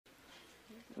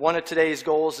One of today's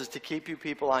goals is to keep you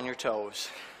people on your toes.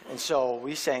 And so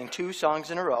we sang 2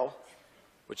 songs in a row,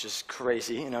 which is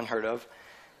crazy and unheard of.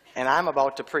 And I'm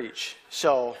about to preach.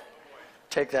 So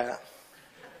take that.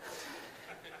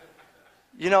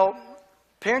 You know,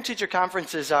 parent-teacher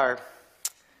conferences are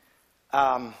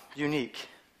unique.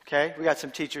 Okay? We got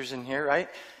some teachers in here, right?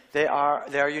 They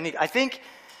are unique. I think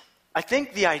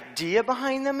the idea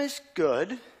behind them is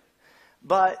good,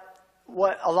 but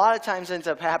what a lot of times ends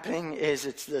up happening is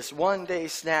it's this one-day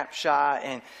snapshot,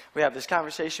 and we have this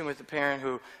conversation with the parent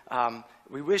who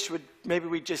we wish maybe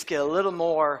we'd just get a little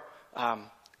more,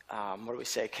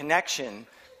 connection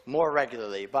more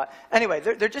regularly. But anyway,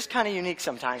 they're just kind of unique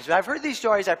sometimes. But I've heard these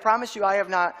stories. I promise you I have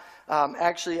not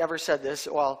actually ever said this.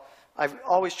 Well, I've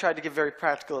always tried to give very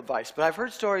practical advice. But I've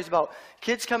heard stories about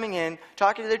kids coming in,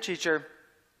 talking to their teacher,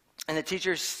 and the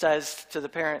teacher says to the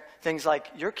parent things like,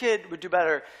 your kid would do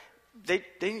better. They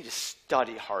need to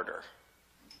study harder.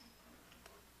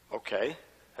 Okay,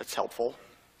 that's helpful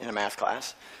in a math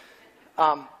class.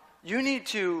 They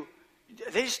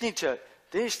just need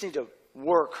to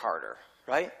work harder,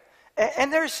 right?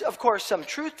 And there's, of course, some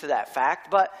truth to that fact,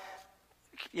 but,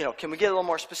 you know, can we get a little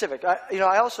more specific?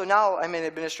 I also now I'm in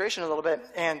administration a little bit,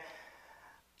 and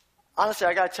honestly,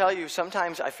 I got to tell you,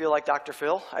 sometimes I feel like Dr.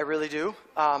 Phil. I really do.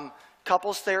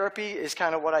 Couples therapy is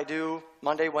kind of what I do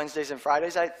Monday, Wednesdays, and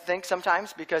Fridays, I think,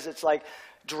 sometimes, because it's like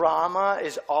drama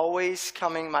is always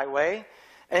coming my way.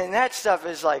 And that stuff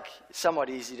is like somewhat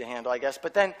easy to handle, I guess.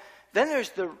 But then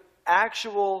there's the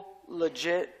actual,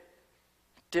 legit,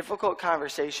 difficult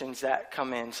conversations that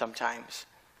come in sometimes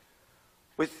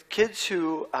with kids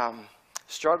who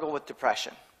struggle with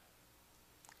depression,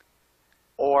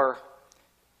 or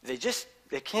they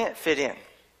can't fit in.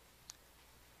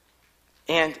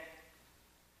 And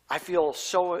I feel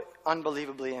so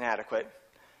unbelievably inadequate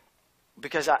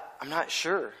because I'm not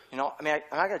sure. I'm not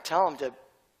going to tell them to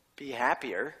be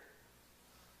happier.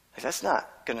 Like, that's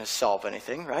not going to solve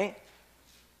anything, right?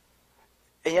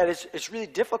 And yet it's really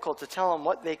difficult to tell them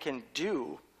what they can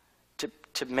do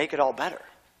to make it all better.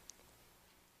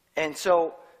 And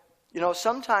so,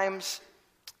 sometimes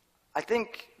I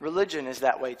think religion is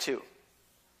that way too.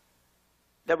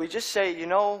 That we just say, you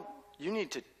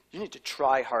need to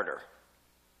try harder.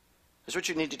 That's what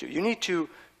you need to do.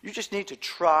 You just need to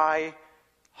try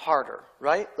harder,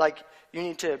 right? Like, you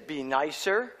need to be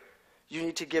nicer. You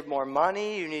need to give more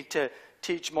money. You need to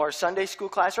teach more Sunday school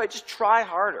class, right? Just try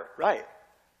harder, right?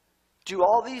 Do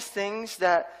all these things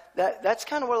that's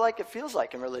kind of what it feels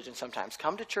like in religion sometimes.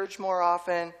 Come to church more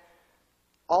often.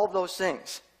 All of those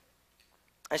things.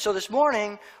 And so this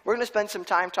morning, we're going to spend some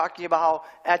time talking about how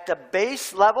at the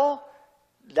base level,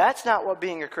 that's not what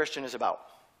being a Christian is about.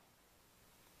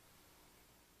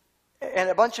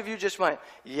 And a bunch of you just went,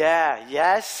 yeah,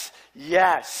 yes.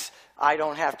 I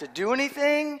don't have to do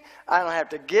anything. I don't have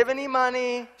to give any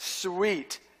money.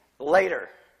 Sweet. Later.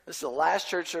 This is the last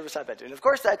church service I've been to. And of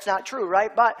course, that's not true,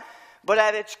 right? But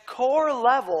at its core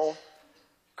level,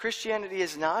 Christianity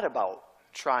is not about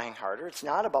trying harder. It's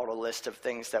not about a list of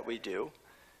things that we do.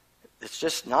 It's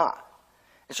just not.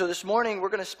 And so this morning, we're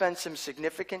going to spend some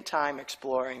significant time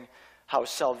exploring how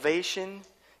salvation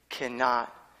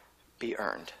cannot be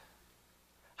earned.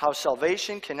 How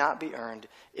salvation cannot be earned.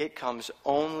 It comes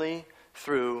only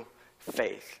through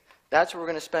faith. That's where we're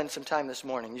going to spend some time this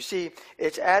morning. You see,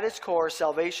 it's at its core,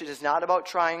 salvation is not about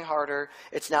trying harder.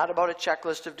 It's not about a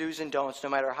checklist of do's and don'ts. No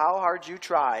matter how hard you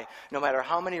try, no matter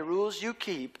how many rules you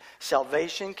keep,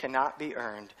 salvation cannot be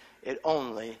earned. It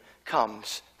only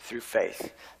comes through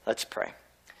faith. Let's pray.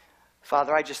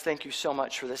 Father, I just thank you so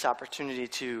much for this opportunity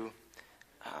to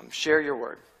share your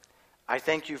word. I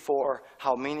thank you for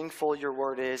how meaningful your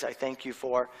word is. I thank you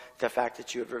for the fact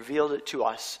that you have revealed it to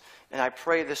us. And I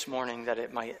pray this morning that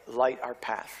it might light our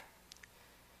path.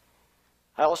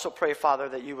 I also pray, Father,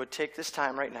 that you would take this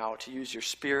time right now to use your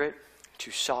Spirit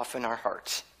to soften our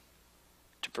hearts,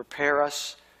 to prepare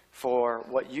us for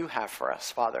what you have for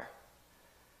us, Father.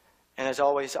 And as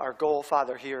always, our goal,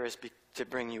 Father, here is to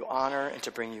bring you honor and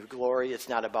to bring you glory. It's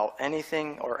not about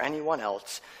anything or anyone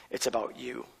else. It's about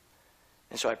you.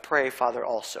 And so I pray, Father,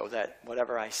 also that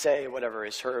whatever I say, whatever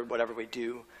is heard, whatever we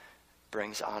do,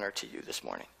 brings honor to you this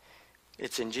morning.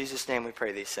 It's in Jesus' name we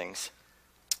pray these things.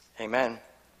 Amen.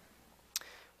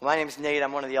 Well, my name is Nate.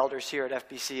 I'm one of the elders here at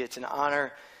FBC. It's an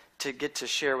honor to get to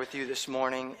share with you this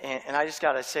morning. And I just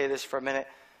got to say this for a minute.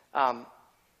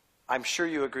 I'm sure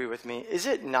you agree with me. Is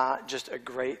it not just a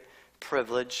great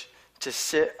privilege to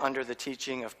sit under the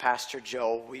teaching of Pastor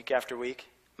Joe week after week?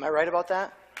 Am I right about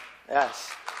that? Yes.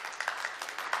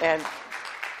 And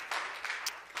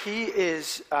he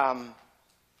is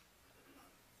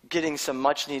getting some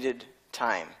much-needed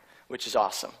time, which is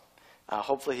awesome.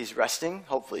 Hopefully he's resting.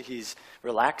 Hopefully he's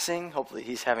relaxing. Hopefully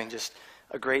he's having just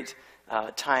a great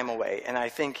time away. And I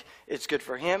think it's good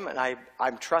for him, and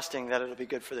I'm trusting that it'll be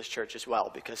good for this church as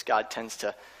well, because God tends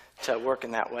to work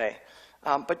in that way.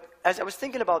 But as I was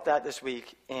thinking about that this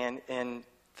week and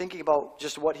thinking about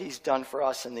just what he's done for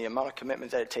us and the amount of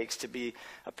commitment that it takes to be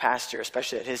a pastor,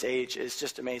 especially at his age, is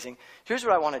just amazing. Here's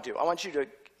what I want to do. I want you to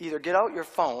either get out your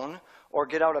phone or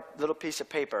get out a little piece of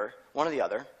paper, one or the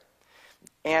other.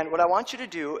 And what I want you to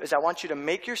do is I want you to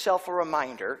make yourself a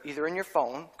reminder, either in your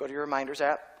phone, go to your reminders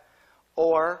app,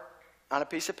 or on a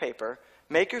piece of paper.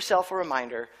 Make yourself a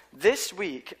reminder. This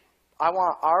week, I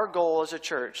want our goal as a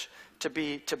church to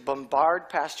be to bombard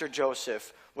Pastor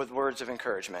Joseph with words of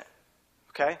encouragement.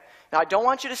 Okay? Now, I don't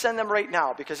want you to send them right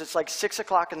now because it's like 6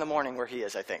 o'clock in the morning where he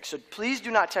is, I think. So please do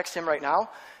not text him right now.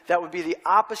 That would be the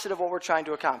opposite of what we're trying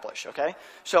to accomplish, okay?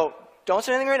 So don't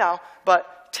say anything right now,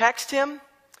 but text him,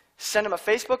 send him a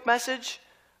Facebook message.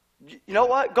 You know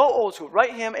what? Go old school.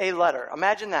 Write him a letter.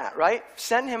 Imagine that, right?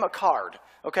 Send him a card,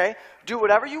 okay? Do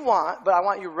whatever you want, but I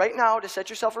want you right now to set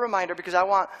yourself a reminder, because I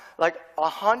want like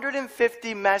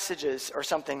 150 messages or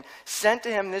something sent to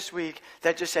him this week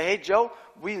that just say, hey, Joe,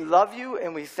 we love you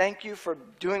and we thank you for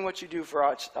doing what you do for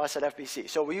us at FBC.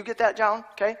 So will you get that down,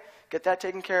 okay? Get that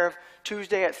taken care of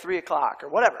Tuesday at 3 o'clock or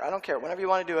whatever. I don't care. Whenever you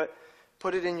want to do it,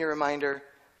 put it in your reminder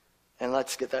and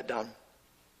let's get that done.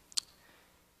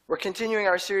 We're continuing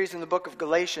our series in the book of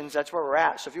Galatians. That's where we're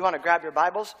at. So if you want to grab your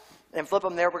Bibles and flip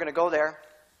them there, we're going to go there.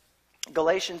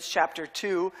 Galatians chapter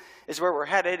 2 is where we're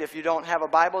headed. If you don't have a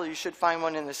Bible, you should find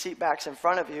one in the seat backs in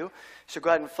front of you. So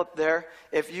go ahead and flip there.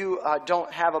 If you don't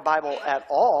have a Bible at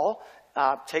all,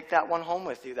 take that one home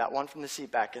with you, that one from the seat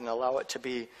back, and allow it to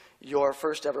be your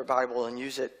first ever Bible and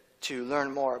use it to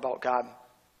learn more about God.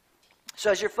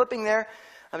 So as you're flipping there,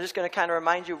 I'm just going to kind of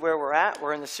remind you where we're at.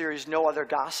 We're in the series No Other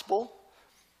Gospel.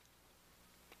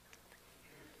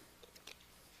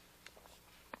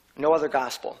 No Other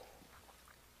Gospel.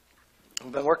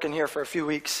 We've been working here for a few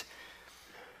weeks.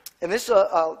 And this is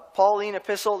a Pauline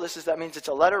epistle. That means it's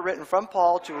a letter written from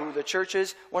Paul to the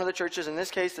churches, one of the churches, in this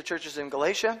case, the churches in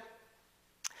Galatia.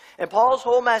 And Paul's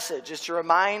whole message is to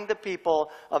remind the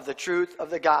people of the truth of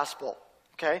the gospel.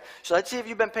 Okay? So let's see if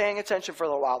you've been paying attention for a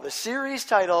little while. The series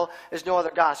title is No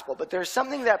Other Gospel, but there's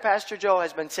something that Pastor Joe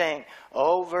has been saying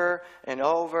over and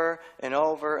over and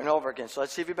over and over again. So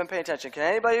let's see if you've been paying attention. Can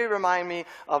anybody remind me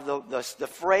of the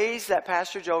phrase that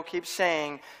Pastor Joe keeps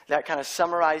saying that kind of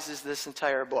summarizes this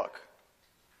entire book?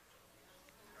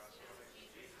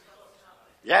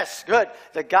 Yes, good.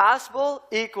 The gospel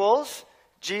equals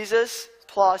Jesus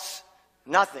plus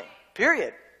nothing.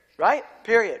 Period. Right?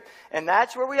 Period. And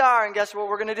that's where we are, and guess what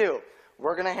we're going to do?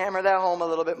 We're going to hammer that home a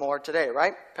little bit more today,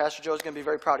 right? Pastor Joe's going to be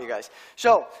very proud of you guys.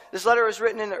 So, this letter was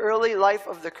written in the early life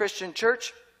of the Christian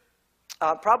church,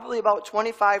 probably about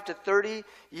 25 to 30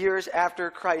 years after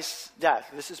Christ's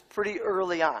death. This is pretty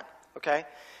early on, okay?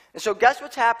 And so guess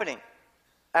what's happening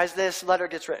as this letter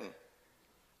gets written?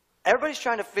 Everybody's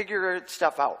trying to figure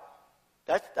stuff out.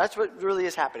 That's what really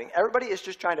is happening. Everybody is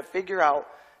just trying to figure out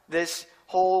this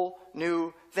whole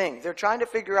new thing. They're trying to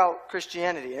figure out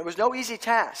Christianity. And it was no easy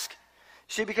task.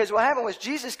 See, because what happened was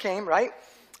Jesus came, right?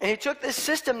 And he took this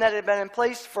system that had been in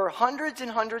place for hundreds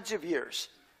and hundreds of years.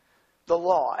 The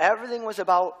law. Everything was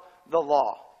about the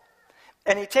law.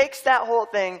 And he takes that whole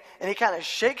thing and he kind of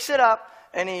shakes it up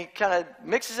and he kind of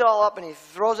mixes it all up and he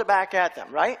throws it back at them,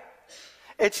 right?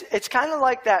 It's kind of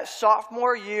like that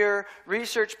sophomore year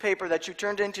research paper that you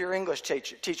turned into your English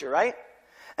teacher, right?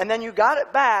 And then you got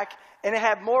it back and it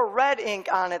had more red ink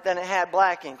on it than it had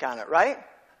black ink on it, right?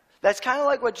 That's kind of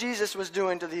like what Jesus was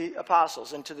doing to the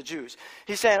apostles and to the Jews.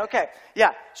 He's saying, okay,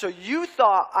 yeah, so you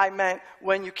thought I meant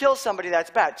when you kill somebody that's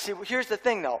bad. See, here's the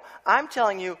thing, though. I'm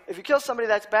telling you, if you kill somebody,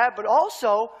 that's bad, but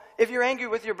also, if you're angry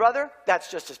with your brother, that's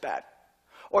just as bad.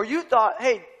 Or you thought,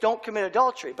 hey, don't commit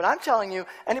adultery. But I'm telling you,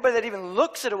 anybody that even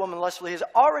looks at a woman lustfully has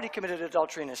already committed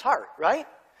adultery in his heart, right?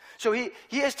 So he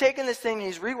has taken this thing,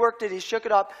 he's reworked it, he's shook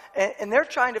it up, and they're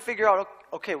trying to figure out,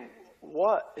 okay,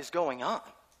 what is going on?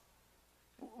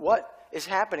 What is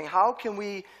happening? How can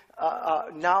we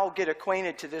now get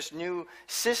acquainted to this new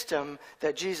system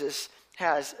that Jesus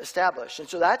has established? And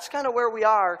so that's kind of where we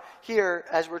are here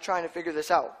as we're trying to figure this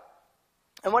out.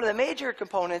 And one of the major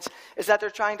components is that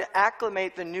they're trying to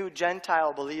acclimate the new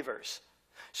Gentile believers.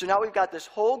 So now we've got this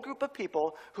whole group of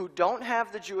people who don't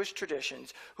have the Jewish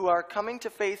traditions, who are coming to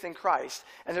faith in Christ,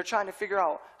 and they're trying to figure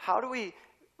out, how do we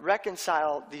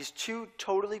reconcile these two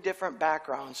totally different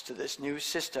backgrounds to this new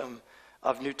system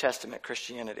of New Testament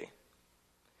Christianity?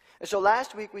 And so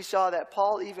last week we saw that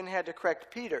Paul even had to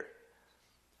correct Peter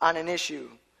on an issue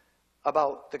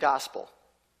about the gospel,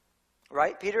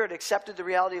 right? Peter had accepted the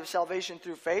reality of salvation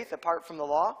through faith apart from the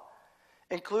law,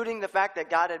 including the fact that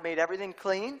God had made everything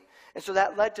clean. And so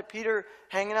that led to Peter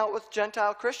hanging out with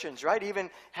Gentile Christians, right? Even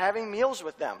having meals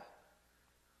with them.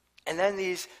 And then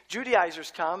these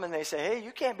Judaizers come and they say, hey,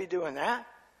 you can't be doing that.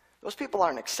 Those people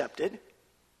aren't accepted.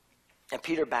 And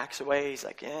Peter backs away. He's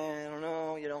like, yeah, I don't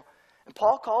know, And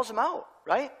Paul calls him out,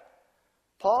 right?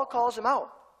 Paul calls him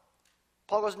out.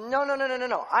 Paul goes,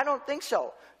 no, I don't think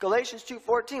so. Galatians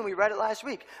 2:14, we read it last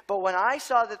week. But when I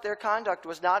saw that their conduct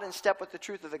was not in step with the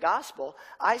truth of the gospel,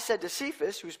 I said to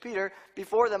Cephas, who's Peter,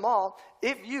 before them all,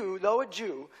 if you, though a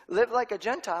Jew, live like a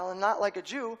Gentile and not like a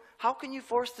Jew, how can you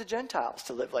force the Gentiles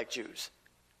to live like Jews?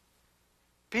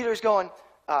 Paul's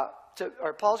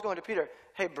going to Peter,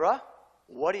 hey, bruh,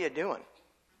 what are you doing?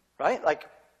 Right? Like,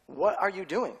 what are you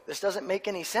doing? This doesn't make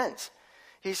any sense.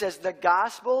 He says the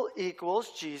gospel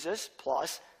equals Jesus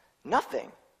plus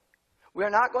nothing. We are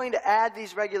not going to add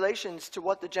these regulations to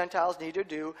what the Gentiles need to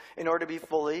do in order to be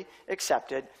fully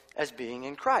accepted as being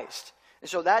in Christ. And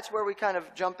so that's where we kind of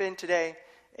jump in today,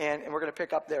 and we're going to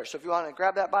pick up there. So if you want to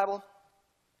grab that Bible,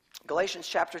 Galatians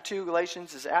chapter 2.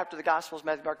 Galatians is after the Gospels,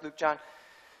 Matthew, Mark, Luke, John.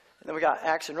 And then we got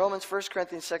Acts and Romans, 1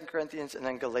 Corinthians, 2 Corinthians, and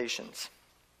then Galatians.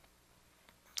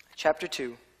 Chapter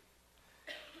 2.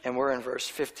 And we're in verse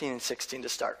 15 and 16 to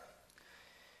start.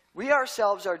 We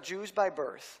ourselves are Jews by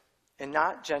birth, and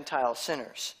not Gentile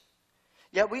sinners.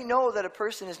 Yet we know that a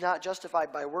person is not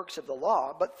justified by works of the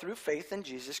law, but through faith in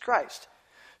Jesus Christ.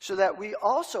 So that we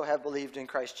also have believed in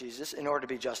Christ Jesus in order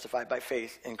to be justified by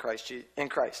faith in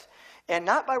Christ. And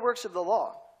not by works of the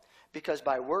law, because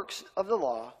by works of the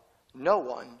law, no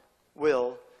one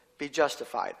will be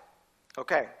justified.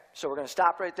 Okay, so we're going to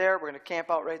stop right there. We're going to camp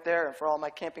out right there. And for all my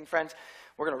camping friends,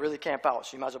 we're going to really camp out.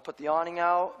 So you might as well put the awning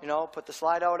out, put the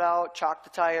slide out, chalk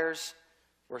the tires.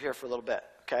 We're here for a little bit,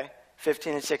 okay?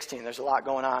 15 and 16, there's a lot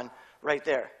going on right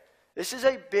there. This is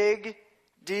a big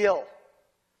deal.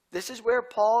 This is where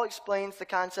Paul explains the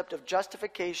concept of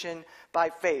justification by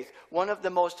faith, one of the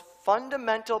most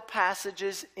fundamental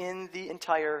passages in the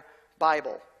entire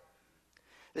Bible.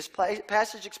 This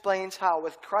passage explains how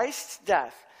with Christ's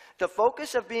death, the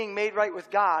focus of being made right with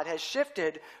God has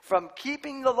shifted from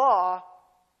keeping the law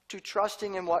to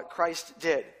trusting in what Christ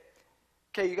did.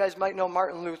 Okay, you guys might know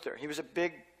Martin Luther. He was a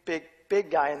big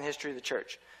guy in the history of the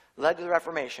church. Led to the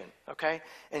Reformation, okay?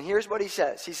 And here's what he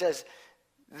says. He says,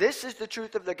 this is the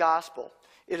truth of the gospel.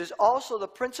 It is also the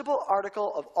principal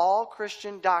article of all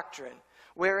Christian doctrine,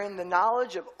 wherein the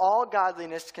knowledge of all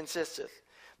godliness consisteth.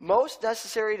 Most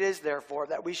necessary it is, therefore,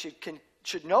 that we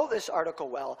should know this article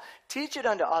well, teach it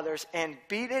unto others, and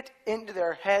beat it into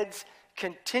their heads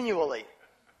continually.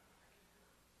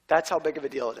 That's how big of a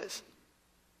deal it is.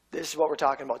 This is what we're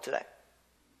talking about today.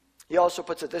 He also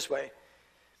puts it this way.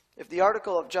 If the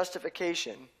article of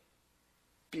justification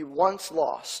be once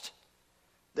lost,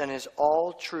 then is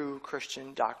all true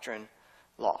Christian doctrine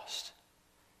lost.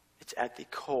 It's at the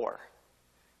core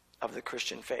of the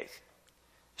Christian faith.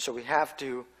 So we have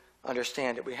to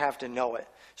understand it. We have to know it.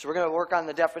 So we're going to work on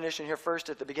the definition here first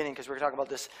at the beginning, because we're going to talk about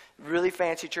this really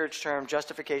fancy church term,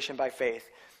 justification by faith.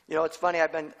 It's funny.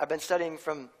 I've been studying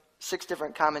from 6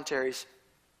 different commentaries,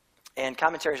 and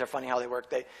commentaries are funny how they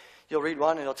work. You'll read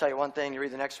one and it'll tell you one thing. You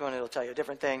read the next one and it'll tell you a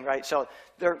different thing, right? So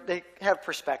they have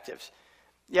perspectives.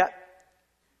 Yet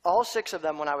all 6 of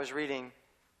them, when I was reading,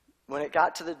 when it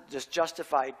got to this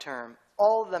justified term,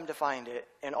 all of them defined it,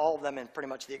 and all of them in pretty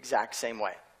much the exact same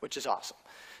way, which is awesome.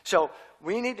 So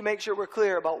we need to make sure we're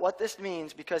clear about what this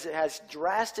means, because it has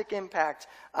drastic impact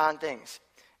on things.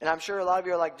 And I'm sure a lot of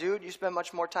you are like, dude, you spend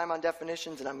much more time on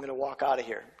definitions, and I'm going to walk out of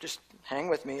here. Just hang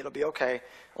with me. It'll be okay.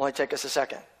 Only take us a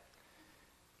second.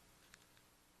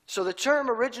 So the term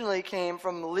originally came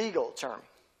from the legal term.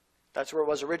 That's where it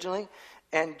was originally.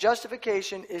 And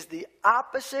justification is the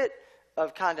opposite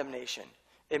of condemnation.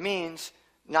 It means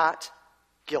not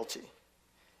guilty.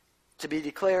 To be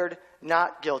declared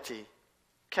not guilty.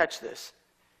 Catch this.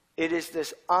 It is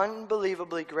this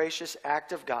unbelievably gracious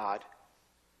act of God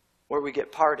where we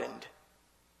get pardoned,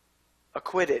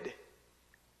 acquitted,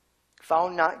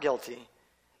 found not guilty.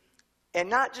 And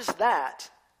not just that,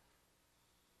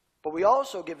 but we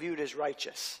also get viewed as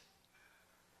righteous,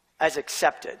 as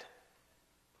accepted.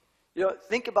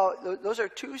 Think about, those are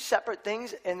 2 separate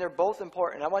things, and they're both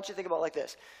important. I want you to think about it like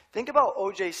this. Think about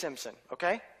O.J. Simpson,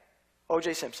 okay?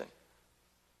 O.J. Simpson.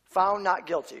 Found not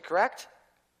guilty, correct?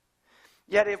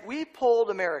 Yet if we polled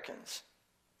Americans,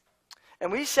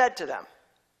 and we said to them,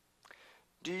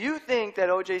 do you think that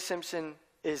O.J. Simpson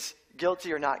is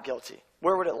guilty or not guilty?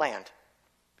 Where would it land?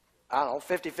 I don't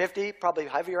know, 50-50, probably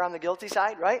heavier on the guilty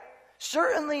side, right?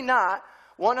 Certainly not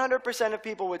 100% of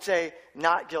people would say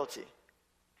not guilty.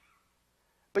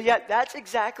 But yet, that's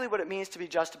exactly what it means to be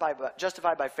justified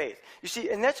by faith. You see,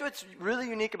 and that's what's really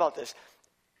unique about this.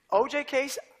 OJ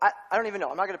case, I don't even know.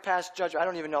 I'm not going to pass judgment. I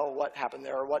don't even know what happened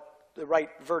there or what the right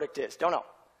verdict is. Don't know.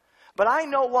 But I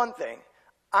know one thing.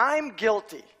 I'm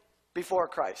guilty before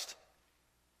Christ.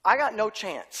 I got no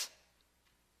chance.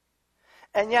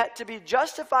 And yet, to be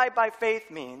justified by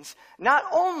faith means not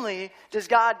only does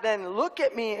God then look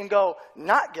at me and go,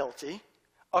 not guilty,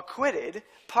 acquitted,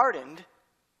 pardoned,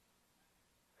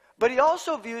 but he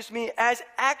also views me as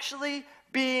actually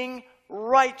being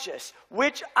righteous,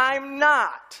 which I'm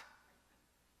not.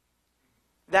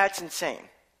 That's insane.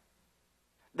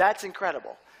 That's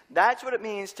incredible. That's what it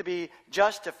means to be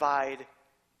justified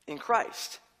in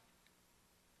Christ.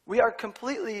 We are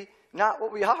completely not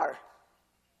what we are.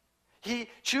 He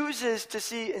chooses to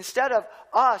see, instead of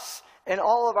us and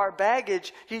all of our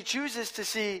baggage, he chooses to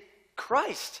see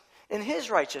Christ in his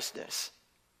righteousness.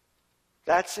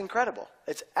 That's incredible.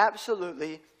 It's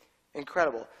absolutely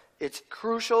incredible. It's a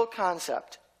crucial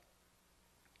concept.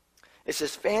 It's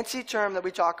this fancy term that we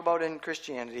talk about in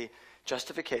Christianity,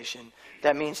 justification,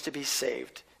 that means to be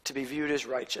saved, to be viewed as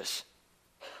righteous.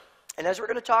 And as we're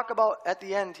going to talk about at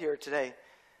the end here today,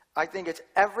 I think it's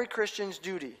every Christian's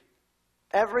duty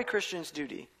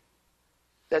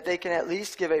that they can at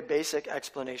least give a basic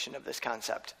explanation of this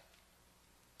concept.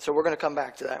 So we're going to come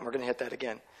back to that and we're going to hit that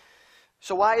again.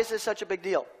 So why is this such a big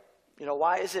deal? You know,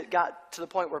 why is it got to the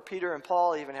point where Peter and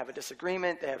Paul even have a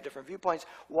disagreement? They have different viewpoints.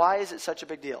 Why is it such a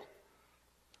big deal?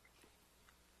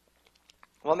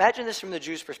 Well, imagine this from the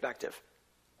Jews' perspective.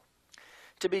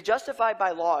 To be justified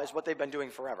by law is what they've been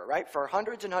doing forever, right? For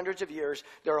hundreds and hundreds of years,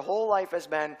 their whole life has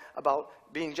been about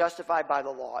being justified by the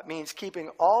law. It means keeping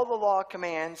all the law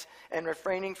commands and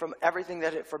refraining from everything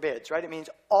that it forbids, right? It means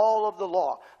all of the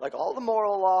law, like all the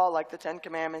moral law, like the Ten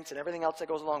Commandments and everything else that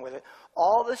goes along with it.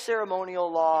 All the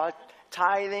ceremonial law,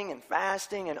 tithing and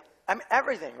fasting and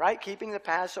everything, right? Keeping the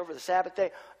Passover, the Sabbath day,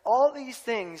 all these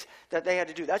things that they had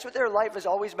to do. That's what their life has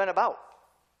always been about.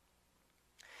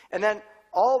 And then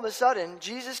all of a sudden,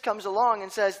 Jesus comes along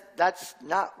and says, that's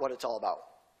not what it's all about.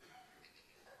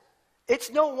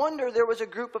 It's no wonder there was a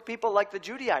group of people like the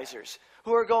Judaizers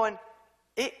who are going,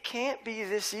 it can't be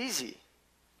this easy.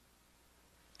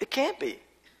 It can't be.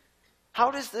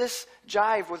 How does this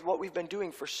jive with what we've been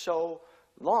doing for so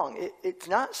long? It's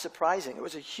not surprising. It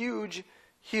was a huge,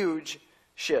 huge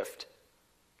shift.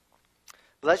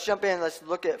 But let's jump in. Let's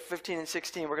look at 15 and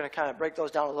 16. We're going to kind of break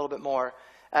those down a little bit more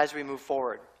as we move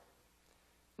forward.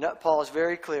 Paul is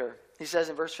very clear. He says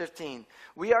in verse 15,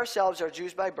 we ourselves are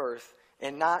Jews by birth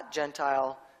and not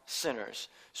Gentile sinners.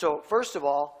 So first of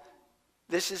all,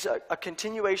 this is a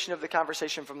continuation of the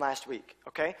conversation from last week.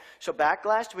 Okay? So back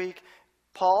last week,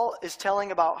 Paul is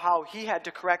telling about how he had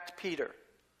to correct Peter.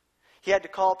 He had to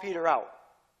call Peter out.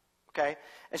 Okay?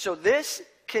 And so this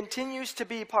continues to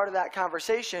be part of that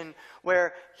conversation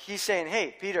where he's saying,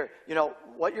 hey, Peter, you know,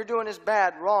 what you're doing is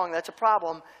bad, wrong, that's a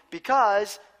problem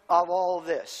because of all of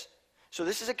this. So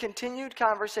this is a continued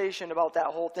conversation about that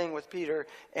whole thing with Peter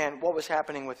and what was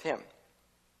happening with him.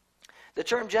 The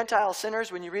term Gentile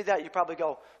sinners, when you read that, you probably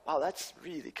go, wow, that's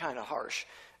really kind of harsh.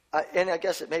 And I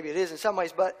guess maybe it is in some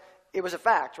ways, but it was a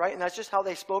fact, right? And that's just how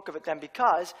they spoke of it then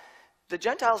because the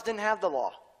Gentiles didn't have the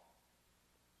law.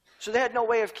 So they had no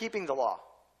way of keeping the law.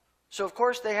 So of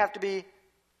course they have to be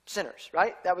sinners,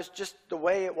 right? That was just the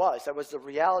way it was. That was the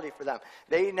reality for them.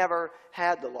 They never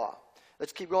had the law.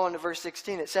 Let's keep going to verse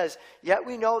 16. It says, yet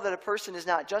we know that a person is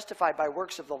not justified by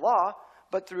works of the law,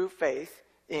 but through faith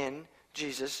in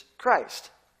Jesus Christ.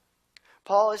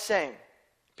 Paul is saying,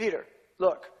 Peter,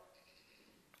 look,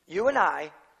 you and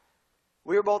I,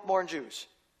 we were both born Jews.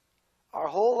 Our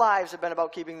whole lives have been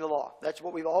about keeping the law. That's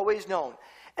what we've always known.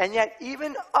 And yet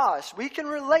even us, we can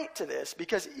relate to this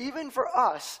because even for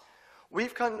us,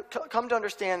 we've come to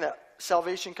understand that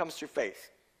salvation comes through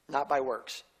faith, not by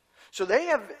works. So they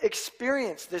have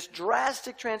experienced this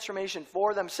drastic transformation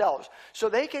for themselves. So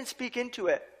they can speak into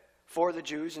it for the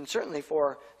Jews and certainly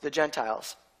for the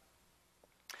Gentiles.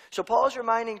 So Paul is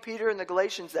reminding Peter and the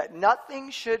Galatians that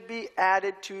nothing should be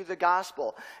added to the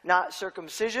gospel. Not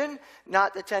circumcision,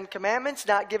 not the 10 Commandments,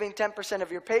 not giving 10%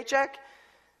 of your paycheck.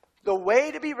 The way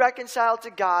to be reconciled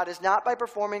to God is not by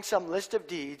performing some list of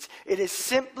deeds. It is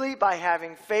simply by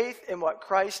having faith in what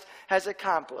Christ has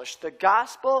accomplished. The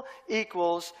gospel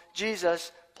equals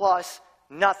Jesus plus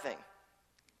nothing.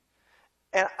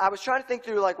 And I was trying to think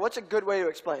through, like, what's a good way to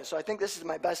explain it? So I think this is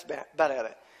my best bet at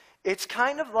it. It's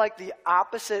kind of like the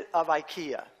opposite of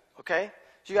IKEA, okay?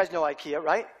 So you guys know IKEA,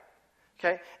 right?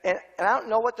 Okay? And I don't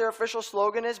know what their official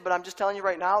slogan is, but I'm just telling you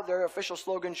right now, their official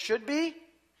slogan should be,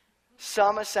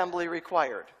 some assembly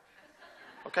required.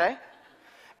 Okay?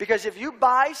 Because if you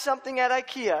buy something at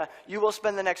IKEA, you will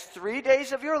spend the next 3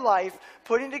 days of your life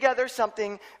putting together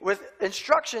something with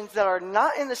instructions that are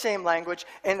not in the same language,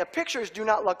 and the pictures do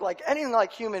not look like anything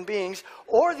like human beings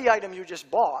or the item you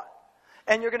just bought.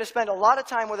 And you're going to spend a lot of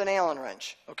time with an Allen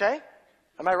wrench. Okay?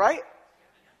 Am I right?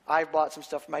 I've bought some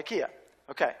stuff from IKEA.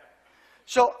 Okay.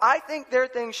 So I think their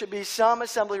thing should be some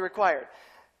assembly required.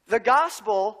 The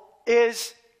gospel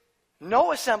is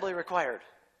no assembly required.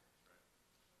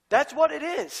 That's what it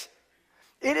is.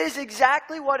 It is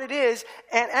exactly what it is,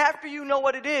 and after you know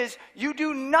what it is, you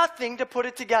do nothing to put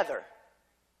it together.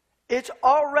 It's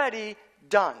already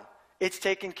done. It's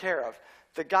taken care of.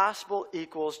 The gospel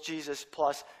equals Jesus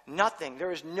plus nothing.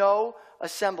 There is no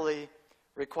assembly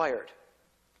required.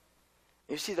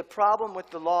 You see, the problem with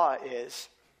the law is,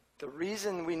 the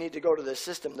reason we need to go to this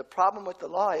system, the problem with the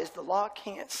law is the law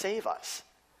can't save us.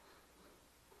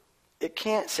 It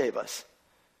can't save us.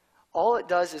 All it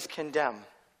does is condemn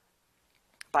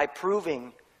by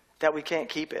proving that we can't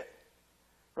keep it.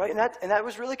 Right? And that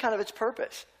was really kind of its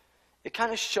purpose. It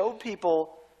kind of showed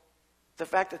people the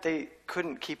fact that they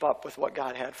couldn't keep up with what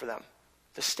God had for them,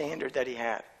 the standard that he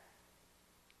had.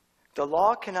 The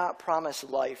law cannot promise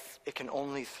life. It can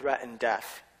only threaten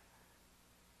death.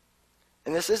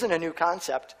 And this isn't a new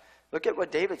concept. Look at what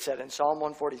David said in Psalm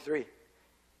 143.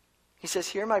 He says,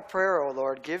 "Hear my prayer, O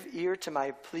Lord. Give ear to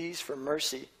my pleas for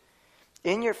mercy.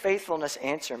 In your faithfulness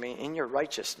answer me, in your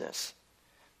righteousness.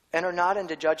 Enter not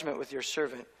into judgment with your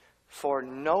servant, for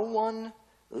no one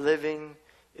living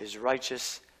is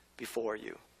righteous before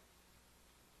you."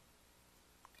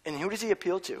 And who does he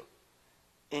appeal to?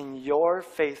 In your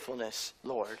faithfulness,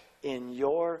 Lord, in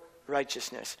your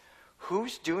righteousness.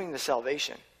 Who's doing the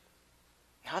salvation?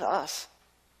 Not us.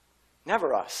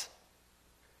 Never us.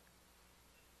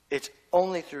 It's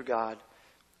only through God,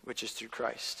 which is through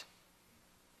Christ.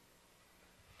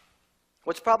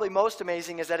 What's probably most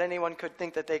amazing is that anyone could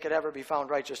think that they could ever be found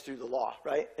righteous through the law,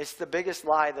 right? It's the biggest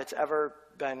lie that's ever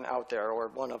been out there, or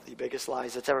one of the biggest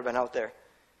lies that's ever been out there.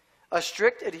 A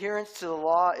strict adherence to the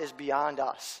law is beyond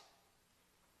us.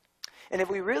 And if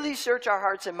we really search our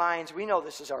hearts and minds, we know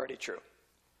this is already true.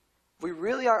 If we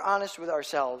really are honest with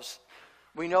ourselves,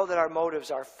 we know that our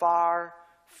motives are far,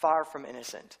 far from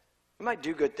innocent. We might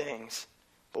do good things,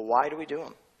 but why do we do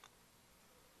them?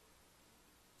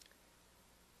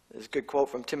 There's a good quote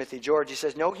from Timothy George. He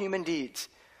says, "No human deeds,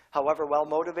 however well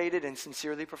motivated and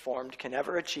sincerely performed, can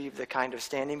ever achieve the kind of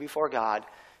standing before God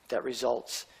that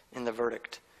results in the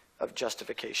verdict of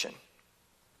justification."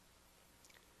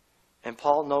 And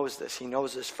Paul knows this. He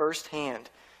knows this firsthand.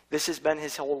 This has been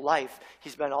his whole life.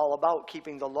 He's been all about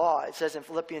keeping the law. It says in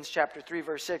Philippians chapter 3,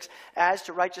 verse 6, "As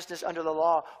to righteousness under the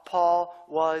law, Paul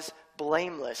was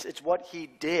blameless." It's what he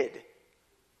did.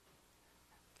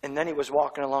 And then he was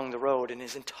walking along the road, and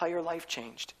his entire life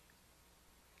changed.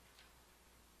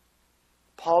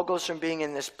 Paul goes from being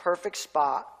in this perfect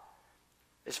spot,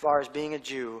 as far as being a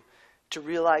Jew, to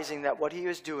realizing that what he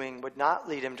was doing would not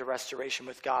lead him to restoration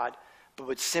with God, but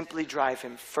would simply drive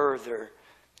him further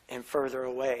and further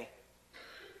away.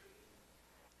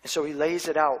 And so he lays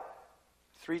it out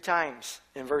 3 times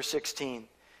in verse 16.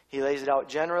 He lays it out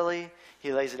generally,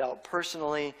 he lays it out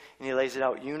personally, and he lays it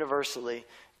out universally,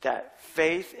 that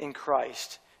faith in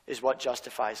Christ is what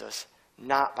justifies us,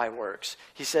 not by works.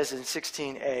 He says in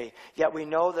 16a, "Yet we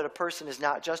know that a person is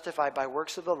not justified by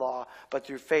works of the law, but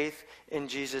through faith in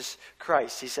Jesus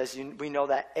Christ." He says we know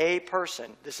that a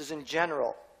person, this is in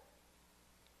general,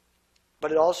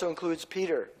 but it also includes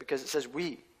Peter, because it says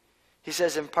we. He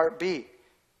says in part B,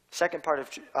 second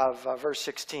part of verse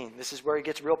 16. This is where he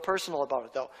gets real personal about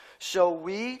it, though. "So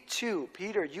we too,"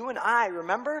 Peter, you and I,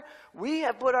 remember? "We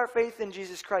have put our faith in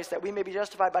Jesus Christ, that we may be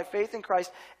justified by faith in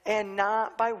Christ and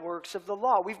not by works of the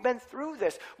law." We've been through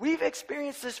this. We've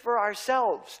experienced this for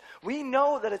ourselves. We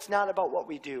know that it's not about what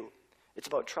we do. It's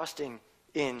about trusting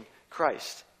in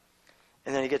Christ.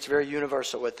 And then he gets very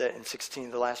universal with it in 16,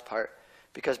 the last part.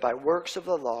 "Because by works of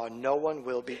the law, no one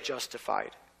will be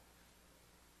justified."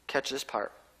 Catch this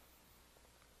part.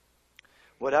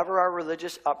 Whatever our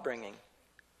religious upbringing,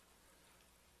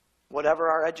 whatever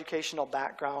our educational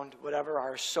background, whatever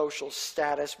our social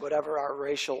status, whatever our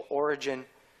racial origin,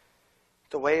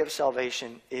 the way of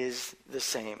salvation is the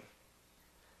same.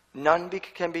 None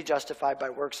can be justified by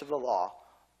works of the law.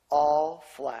 All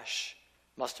flesh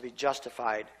must be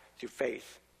justified through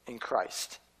faith in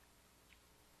Christ.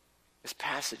 This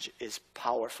passage is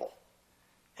powerful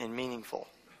and meaningful.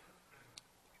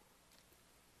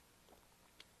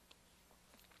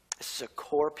 This is a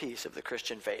core piece of the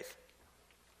Christian faith.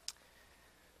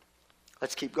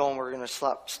 Let's keep going. We're going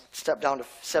to step down to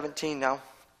 17 now.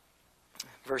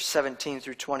 Verse 17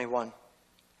 through 21.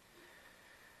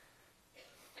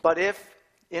 But if,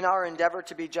 in our endeavor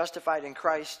to be justified in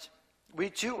Christ, we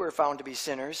too were found to be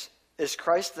sinners, is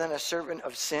Christ then a servant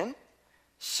of sin?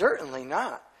 Certainly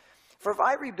not. For if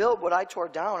I rebuild what I tore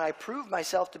down, I prove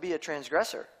myself to be a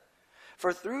transgressor.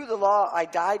 For through the law I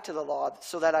died to the law,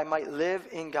 so that I might live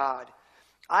in God.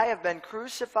 I have been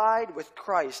crucified with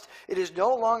Christ. It is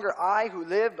no longer I who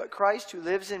live, but Christ who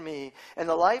lives in me. And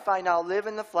the life I now live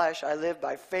in the flesh, I live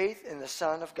by faith in the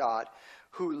Son of God,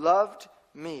 who loved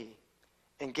me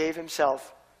and gave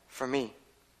himself for me.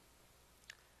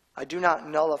 I do not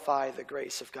nullify the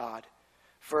grace of God.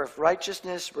 For if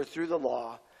righteousness were through the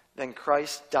law, then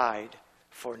Christ died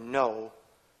for no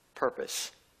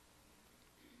purpose.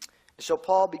 And so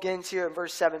Paul begins here in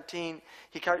verse 17.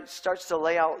 He starts to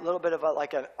lay out a little bit of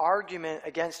like an argument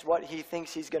against what he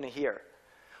thinks he's going to hear.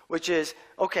 Which is,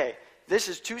 okay, this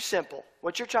is too simple.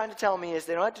 What you're trying to tell me is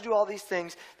they don't have to do all these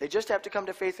things. They just have to come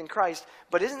to faith in Christ.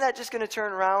 But isn't that just going to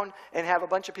turn around and have a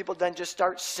bunch of people then just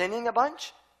start sinning a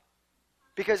bunch?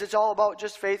 Because it's all about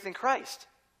just faith in Christ.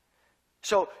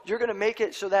 So you're going to make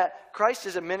it so that Christ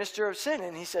is a minister of sin.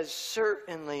 And he says,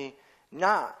 certainly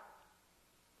not.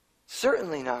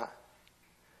 Certainly not.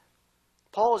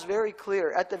 Paul is very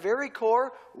clear. At the very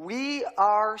core, we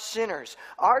are sinners.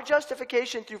 Our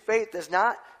justification through faith does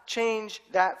not change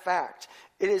that fact.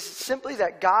 It is simply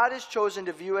that God has chosen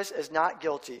to view us as not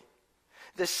guilty.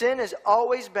 The sin has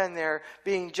always been there.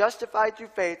 Being justified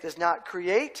through faith does not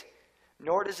create,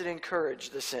 nor does it encourage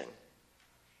the sin.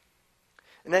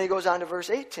 And then he goes on to verse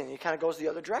 18. He kind of goes the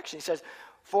other direction. He says,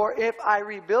 for if I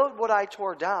rebuild what I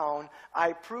tore down,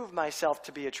 I prove myself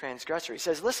to be a transgressor. He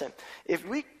says, listen, if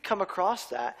we come across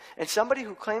that, and somebody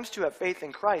who claims to have faith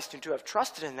in Christ and to have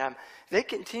trusted in them, they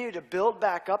continue to build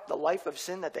back up the life of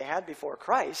sin that they had before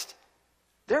Christ,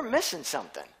 they're missing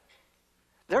something.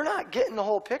 They're not getting the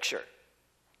whole picture.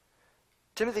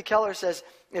 Timothy Keller says,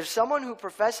 if someone who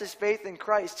professes faith in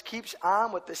Christ keeps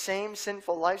on with the same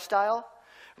sinful lifestyle,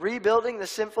 rebuilding the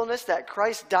sinfulness that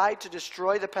Christ died to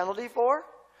destroy the penalty for,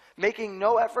 making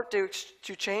no effort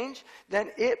to change, then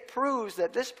it proves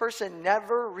that this person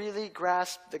never really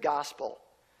grasped the gospel,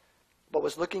 but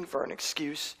was looking for an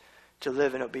excuse to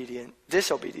live in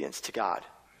disobedience to God.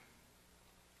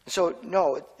 So,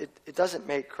 no, it doesn't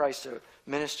make Christ a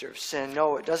minister of sin.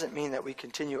 No, it doesn't mean that we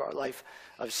continue our life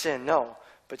of sin. No,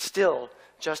 but still,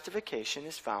 justification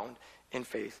is found in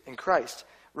faith in Christ.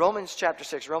 Romans chapter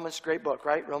 6. Romans, great book,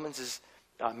 right? Romans is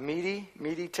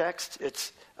meaty text.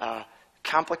 It's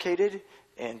complicated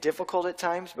and difficult at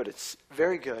times, but it's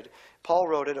very good. Paul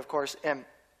wrote it, of course, and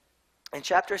in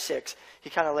chapter 6, he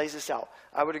kind of lays this out.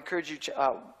 I would encourage you,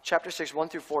 chapter 6, 1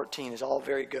 through 14 is all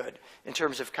very good in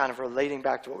terms of kind of relating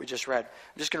back to what we just read.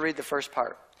 I'm just going to read the first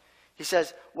part. He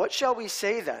says, what shall we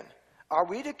say then? Are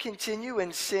we to continue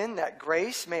in sin that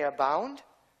grace may abound?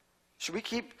 Should we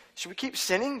keep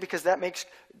sinning because that makes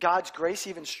God's grace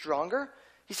even stronger?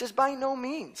 He says, by no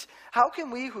means. How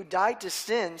can we who died to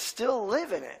sin still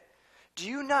live in it? Do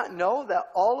you not know that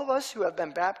all of us who have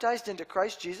been baptized into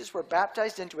Christ Jesus were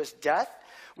baptized into his death?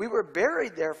 We were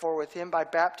buried, therefore, with him by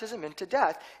baptism into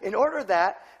death, in order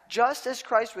that, just as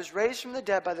Christ was raised from the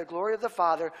dead by the glory of the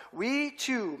Father, we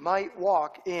too might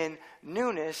walk in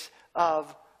newness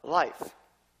of life.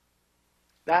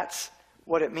 That's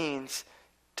what it means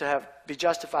to be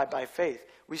justified by faith.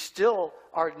 We still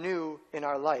are new in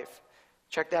our life.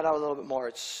 Check that out a little bit more.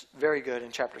 It's very good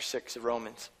in chapter 6 of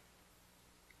Romans.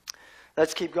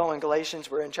 Let's keep going.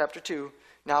 Galatians, we're in chapter 2,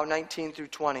 now 19 through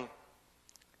 20.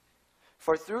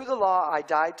 For through the law I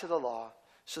died to the law,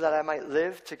 so that I might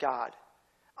live to God.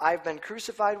 I have been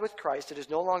crucified with Christ. It is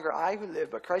no longer I who live,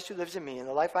 but Christ who lives in me. In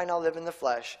the life I now live in the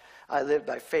flesh, I live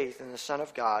by faith in the Son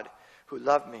of God, who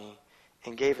loved me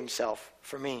and gave himself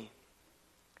for me.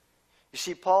 You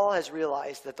see, Paul has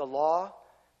realized that the law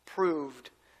proved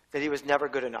that he was never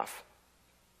good enough.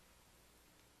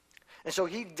 And so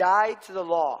he died to the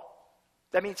law.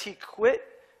 That means he quit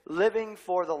living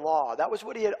for the law. That was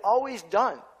what he had always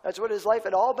done. That's what his life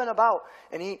had all been about.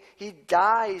 And he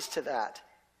dies to that.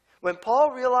 When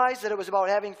Paul realized that it was about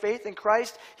having faith in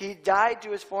Christ, he died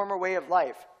to his former way of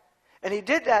life. And he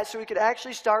did that so he could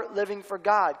actually start living for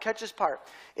God. Catch this part.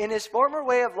 In his former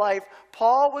way of life,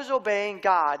 Paul was obeying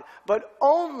God, but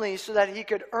only so that he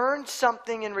could earn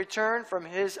something in return from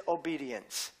his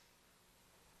obedience.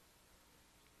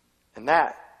 And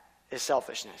that is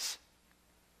selfishness.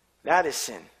 That is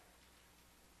sin.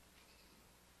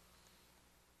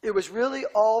 It was really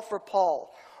all for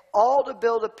Paul. All to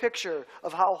build a picture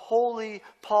of how holy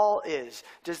Paul is.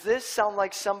 Does this sound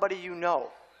like somebody you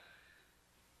know?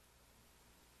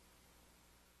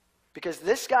 Because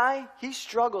this guy, he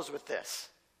struggles with this.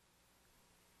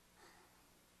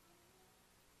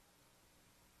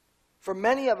 For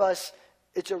many of us,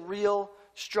 it's a real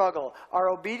struggle. Our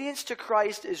obedience to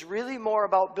Christ is really more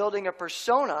about building a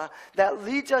persona that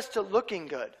leads us to looking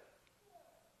good.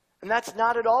 And that's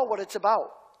not at all what it's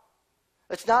about.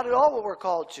 That's not at all what we're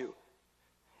called to.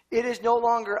 It is no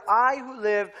longer I who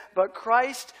live, but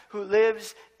Christ who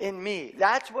lives in me.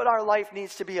 That's what our life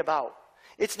needs to be about.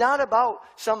 It's not about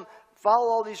some follow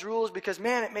all these rules because,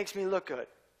 man, it makes me look good.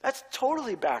 That's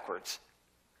totally backwards.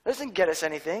 It doesn't get us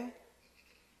anything.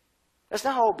 That's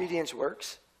not how obedience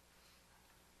works.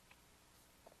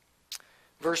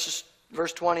 Verse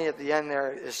 20 at the end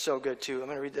there is so good too. I'm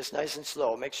going to read this nice and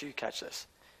slow. Make sure you catch this.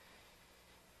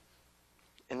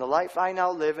 In the life I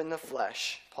now live in the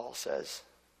flesh, Paul says,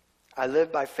 I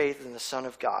live by faith in the Son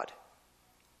of God,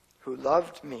 who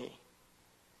loved me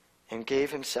and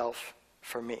gave himself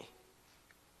for me.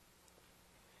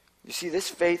 You see, this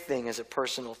faith thing is a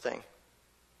personal thing.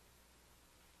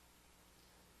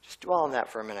 Just dwell on that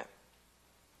for a minute.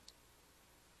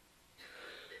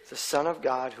 The Son of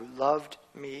God who loved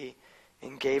me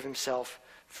and gave himself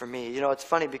for me. You know, it's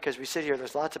funny because we sit here,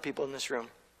 there's lots of people in this room.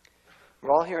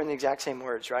 We're all hearing the exact same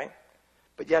words, right?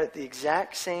 But yet at the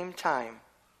exact same time,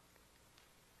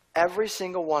 every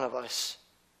single one of us,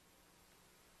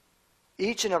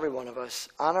 each and every one of us,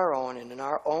 on our own and in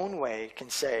our own way, can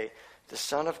say, the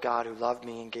Son of God who loved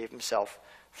me and gave himself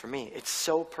for me. It's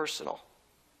so personal.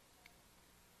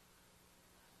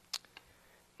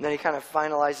 And then he kind of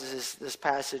finalizes this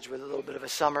passage with a little bit of a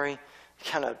summary. He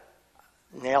kind of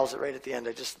nails it right at the end.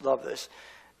 I just love this.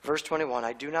 Verse 21,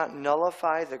 I do not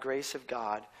nullify the grace of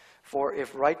God, for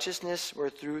if righteousness were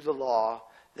through the law,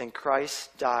 then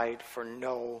Christ died for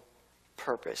no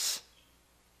purpose.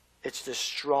 It's this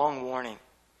strong warning.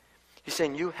 He's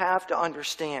saying you have to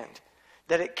understand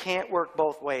that it can't work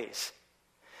both ways.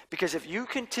 Because if you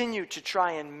continue to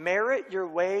try and merit your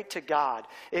way to God,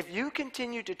 if you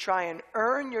continue to try and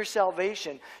earn your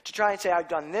salvation, to try and say, I've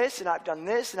done this, and I've done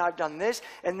this, and I've done this,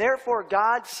 and therefore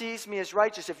God sees me as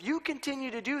righteous. If you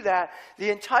continue to do that, the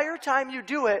entire time you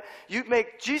do it, you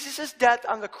make Jesus' death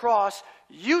on the cross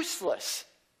useless.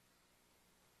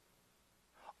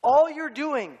 All you're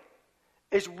doing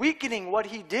is weakening what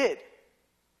he did.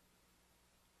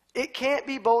 It can't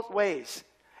be both ways.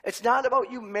 It's not about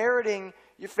you meriting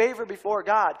your favor before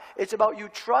God. It's about you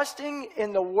trusting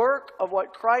in the work of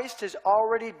what Christ has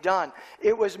already done.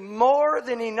 It was more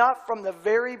than enough from the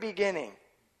very beginning.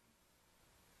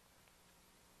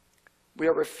 We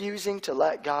are refusing to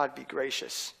let God be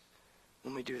gracious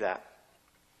when we do that.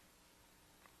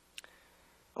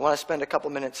 I want to spend a couple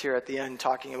minutes here at the end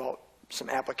talking about some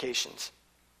applications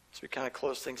as we kind of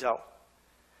close things out.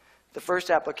 The first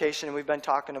application, and we've been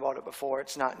talking about it before,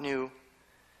 it's not new.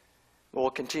 We'll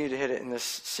continue to hit it in this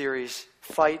series.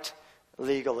 Fight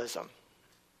legalism.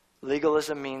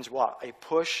 Legalism means what? A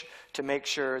push to make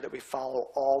sure that we follow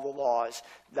all the laws.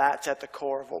 That's at the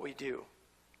core of what we do.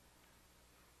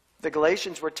 The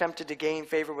Galatians were tempted to gain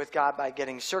favor with God by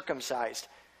getting circumcised.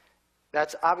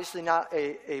 That's obviously not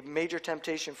a major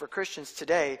temptation for Christians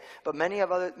today, but many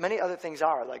other things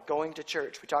are, like going to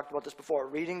church. We talked about this before.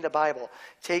 Reading the Bible,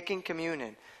 taking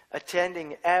communion,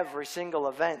 attending every single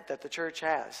event that the church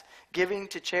has, giving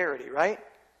to charity, right?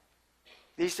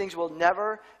 These things will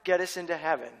never get us into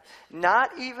heaven.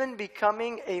 Not even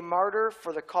becoming a martyr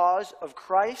for the cause of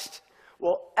Christ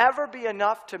will ever be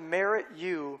enough to merit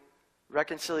you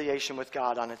reconciliation with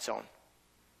God on its own.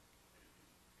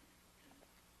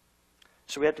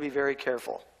 So we have to be very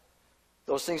careful.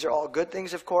 Those things are all good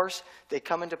things, of course. They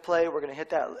come into play. We're going to hit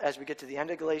that as we get to the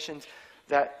end of Galatians.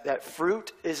 That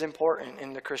fruit is important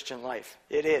in the Christian life.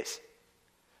 It is.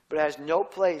 But it has no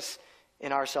place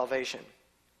in our salvation.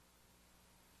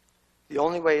 The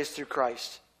only way is through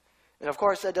Christ. And of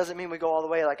course, that doesn't mean we go all the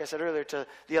way, like I said earlier, to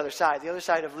the other side. The other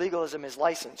side of legalism is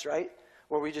license, right?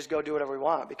 Where we just go do whatever we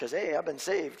want because, hey, I've been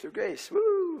saved through grace.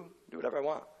 Woo! Do whatever I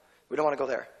want. We don't want to go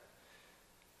there.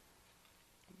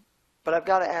 But I've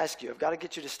got to ask you, I've got to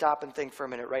get you to stop and think for a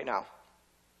minute right now.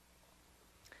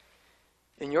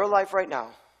 In your life right now,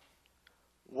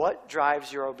 what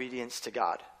drives your obedience to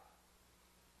God?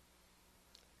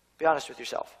 Be honest with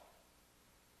yourself.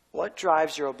 What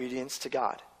drives your obedience to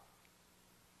God?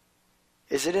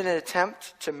 Is it an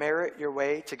attempt to merit your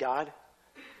way to God?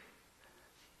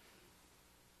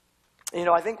 You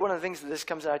know, I think one of the things that this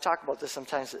comes in, I talk about this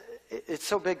sometimes, it's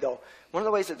so big though. One of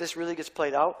the ways that this really gets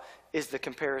played out is the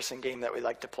comparison game that we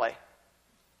like to play.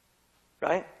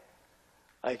 Right?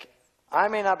 Like, I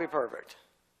may not be perfect,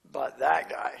 but that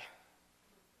guy,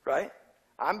 right?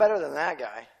 I'm better than that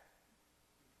guy.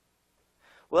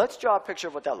 Well, let's draw a picture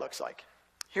of what that looks like.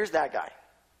 Here's that guy.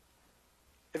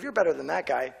 If you're better than that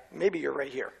guy, maybe you're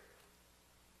right here.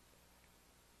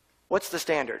 What's the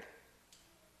standard?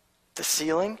 The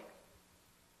ceiling?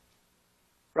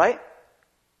 Right?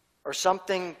 Or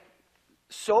something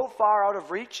so far out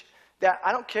of reach that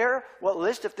I don't care what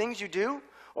list of things you do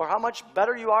or how much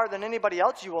better you are than anybody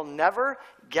else, you will never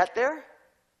get there?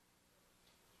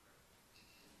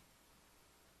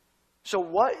 So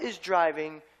what is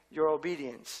driving your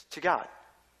obedience to God?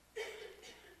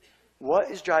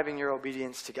 What is driving your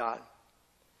obedience to God?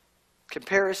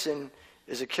 Comparison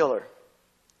is a killer.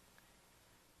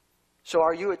 So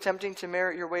are you attempting to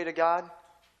merit your way to God?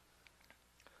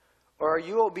 Or are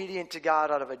you obedient to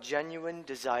God out of a genuine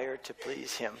desire to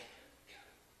please Him?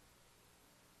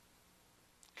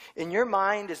 In your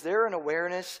mind, is there an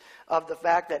awareness of the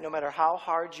fact that no matter how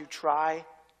hard you try,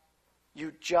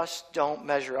 you just don't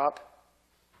measure up?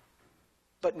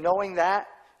 But knowing that,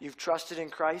 you've trusted in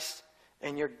Christ,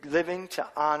 and you're living to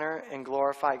honor and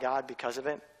glorify God because of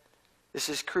it? This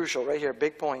is crucial right here,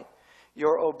 big point.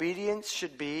 Your obedience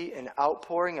should be an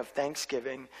outpouring of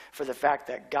thanksgiving for the fact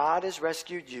that God has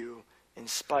rescued you in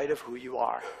spite of who you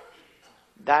are.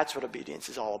 That's what obedience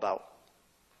is all about.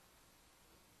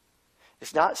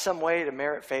 It's not some way to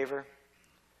merit favor.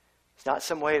 It's not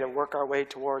some way to work our way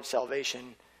towards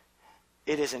salvation.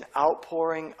 It is an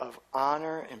outpouring of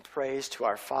honor and praise to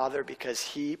our Father because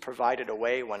He provided a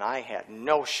way when I had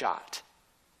no shot.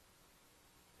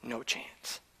 No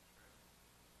chance.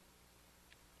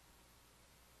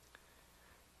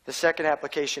 The second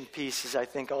application piece is, I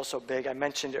think, also big. I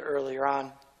mentioned it earlier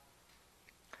on.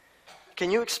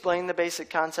 Can you explain the basic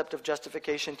concept of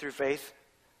justification through faith,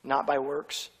 not by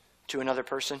works, to another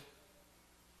person?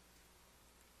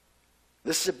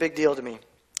 This is a big deal to me.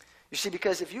 You see,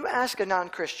 because if you ask a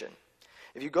non-Christian,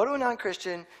 if you go to a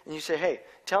non-Christian and you say, hey,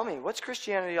 tell me, what's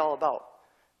Christianity all about?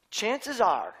 Chances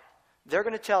are they're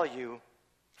going to tell you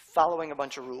following a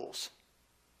bunch of rules.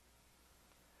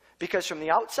 Because from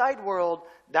the outside world,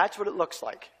 that's what it looks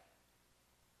like.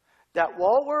 That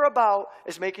all we're about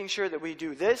is making sure that we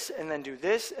do this, and then do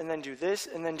this, and then do this,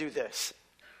 and then do this.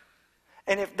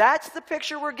 And if that's the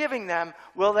picture we're giving them,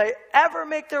 will they ever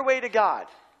make their way to God?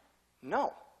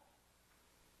 No.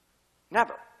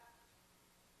 Never.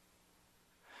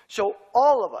 So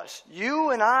all of us,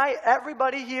 you and I,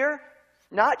 everybody here,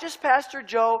 not just Pastor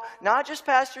Joe, not just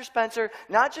Pastor Spencer,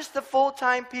 not just the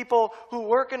full-time people who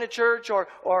work in a church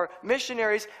or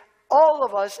missionaries, all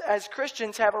of us as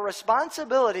Christians have a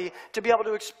responsibility to be able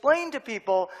to explain to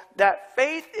people that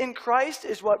faith in Christ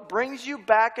is what brings you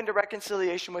back into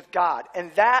reconciliation with God,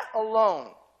 and that alone.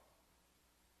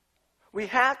 We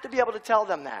have to be able to tell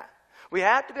them that. We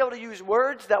have to be able to use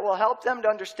words that will help them to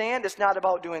understand it's not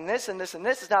about doing this and this and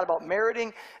this. It's not about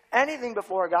meriting anything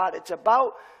before God. It's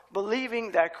about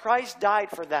believing that Christ died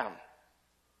for them.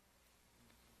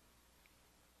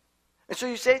 And so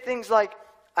you say things like,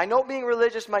 I know being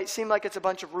religious might seem like it's a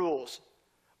bunch of rules,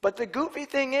 but the goofy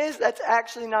thing is that's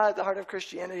actually not at the heart of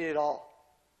Christianity at all.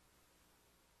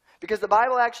 Because the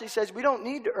Bible actually says we don't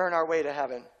need to earn our way to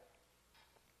heaven.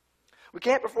 We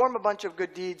can't perform a bunch of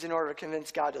good deeds in order to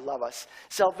convince God to love us.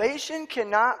 Salvation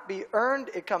cannot be earned.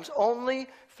 It comes only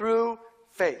through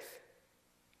faith.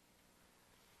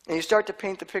 And you start to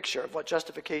paint the picture of what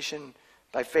justification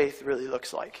by faith really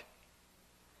looks like.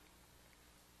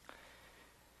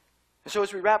 And so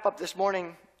as we wrap up this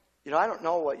morning, I don't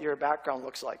know what your background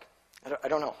looks like. I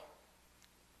don't know.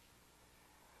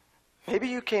 Maybe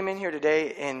you came in here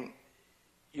today and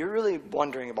you're really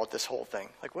wondering about this whole thing.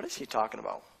 Like, what is he talking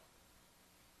about?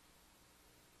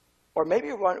 Or maybe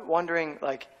you're wondering,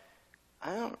 like,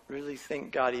 I don't really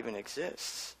think God even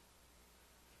exists.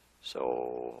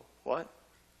 So, what?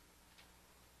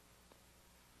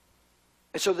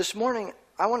 And so this morning,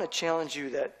 I want to challenge you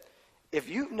that if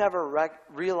you've never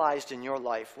realized in your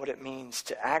life what it means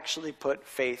to actually put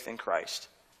faith in Christ,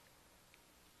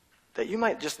 that you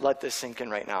might just let this sink in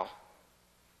right now.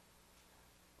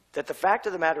 That the fact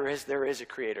of the matter is there is a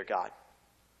creator God.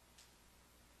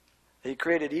 He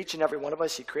created each and every one of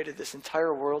us. He created this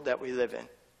entire world that we live in.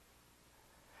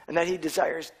 And that he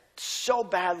desires so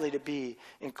badly to be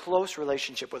in close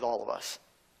relationship with all of us.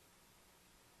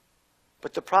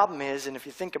 But the problem is, and if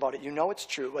you think about it, you know it's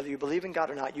true. Whether you believe in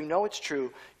God or not, you know it's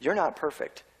true. You're not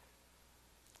perfect.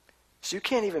 So you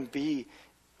can't even be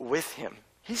with him.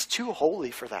 He's too holy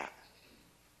for that.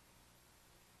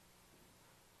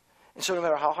 And so no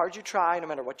matter how hard you try, no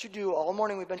matter what you do, all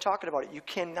morning we've been talking about it, you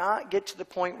cannot get to the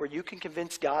point where you can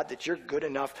convince God that you're good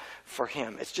enough for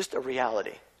him. It's just a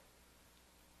reality.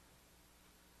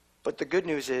 But the good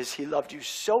news is he loved you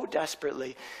so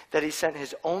desperately that he sent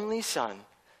his only son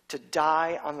to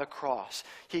die on the cross.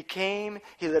 He came,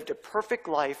 he lived a perfect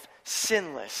life,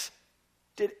 sinless,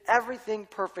 did everything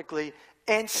perfectly,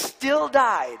 and still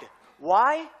died.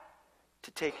 Why?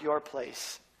 To take your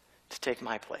place, to take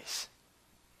my place.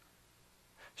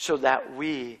 So that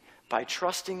we, by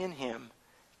trusting in him,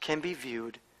 can be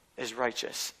viewed as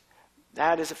righteous.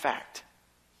 That is a fact.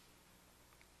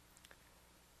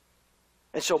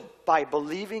 And so by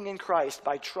believing in Christ,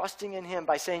 by trusting in him,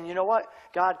 by saying, you know what,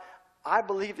 God, I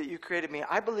believe that you created me.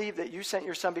 I believe that you sent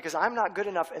your son because I'm not good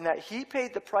enough and that he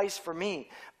paid the price for me.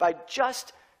 By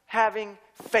just having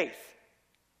faith,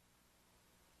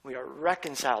 we are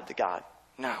reconciled to God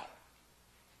now,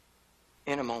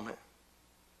 in a moment.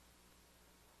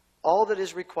 All that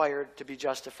is required to be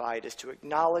justified is to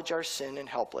acknowledge our sin and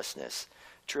helplessness,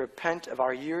 to repent of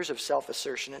our years of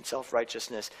self-assertion and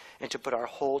self-righteousness, and to put our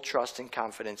whole trust and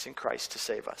confidence in Christ to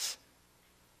save us.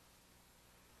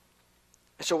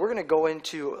 And so we're going to go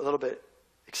into a little bit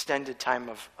extended time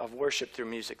of worship through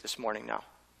music this morning now.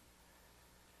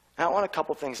 And I want a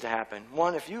couple things to happen.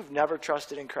 One, if you've never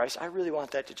trusted in Christ, I really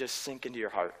want that to just sink into your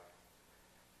heart.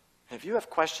 And if you have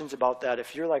questions about that,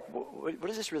 if you're like, what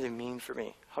does this really mean for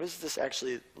me? How does this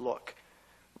actually look?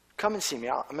 Come and see me.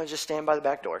 I'm going to just stand by the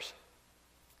back doors.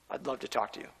 I'd love to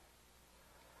talk to you.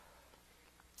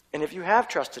 And if you have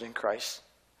trusted in Christ,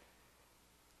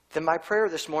 then my prayer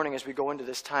this morning as we go into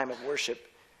this time of worship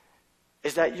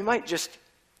is that you might just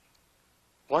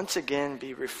once again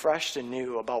be refreshed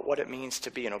anew about what it means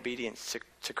to be in obedience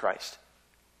to Christ.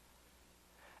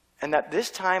 And that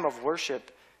this time of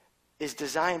worship is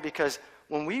designed because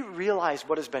when we realize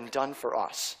what has been done for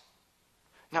us,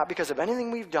 not because of anything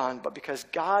we've done, but because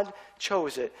God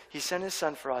chose it, he sent his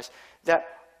son for us, that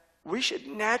we should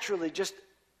naturally just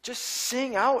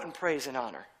sing out in praise and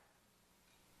honor.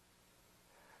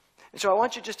 And so I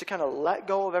want you just to kind of let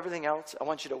go of everything else. I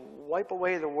want you to wipe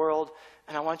away the world,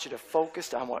 and I want you to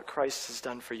focus on what Christ has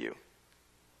done for you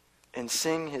and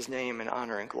sing his name in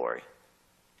honor and glory.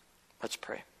 Let's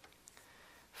pray.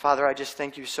 Father, I just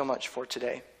thank you so much for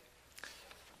today.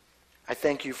 I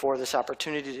thank you for this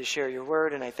opportunity to share your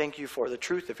word, and I thank you for the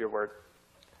truth of your word.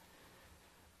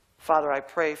 Father, I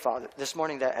pray, Father, this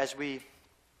morning that as we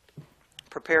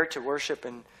prepare to worship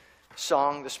in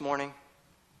song this morning,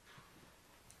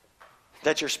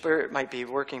 that your Spirit might be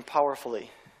working powerfully.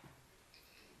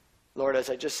 Lord, as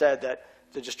I just said, that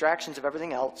the distractions of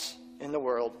everything else in the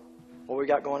world, what we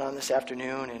got going on this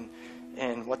afternoon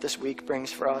and what this week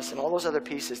brings for us and all those other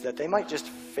pieces, that they might just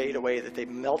fade away, that they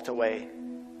melt away.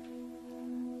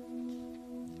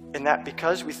 And that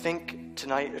because we think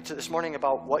this morning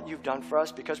about what you've done for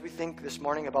us, because we think this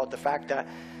morning about the fact that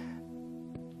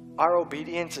our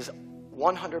obedience is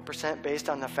 100% based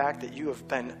on the fact that you have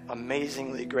been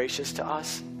amazingly gracious to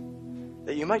us,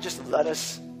 that you might just let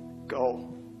us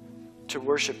go to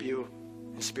worship you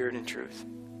in spirit and truth.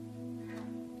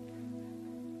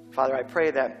 Father, I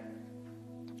pray that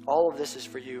all of this is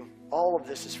for you. All of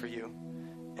this is for you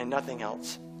and nothing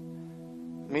else.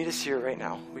 Meet us here right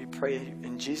now. We pray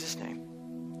in Jesus'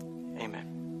 name. Amen.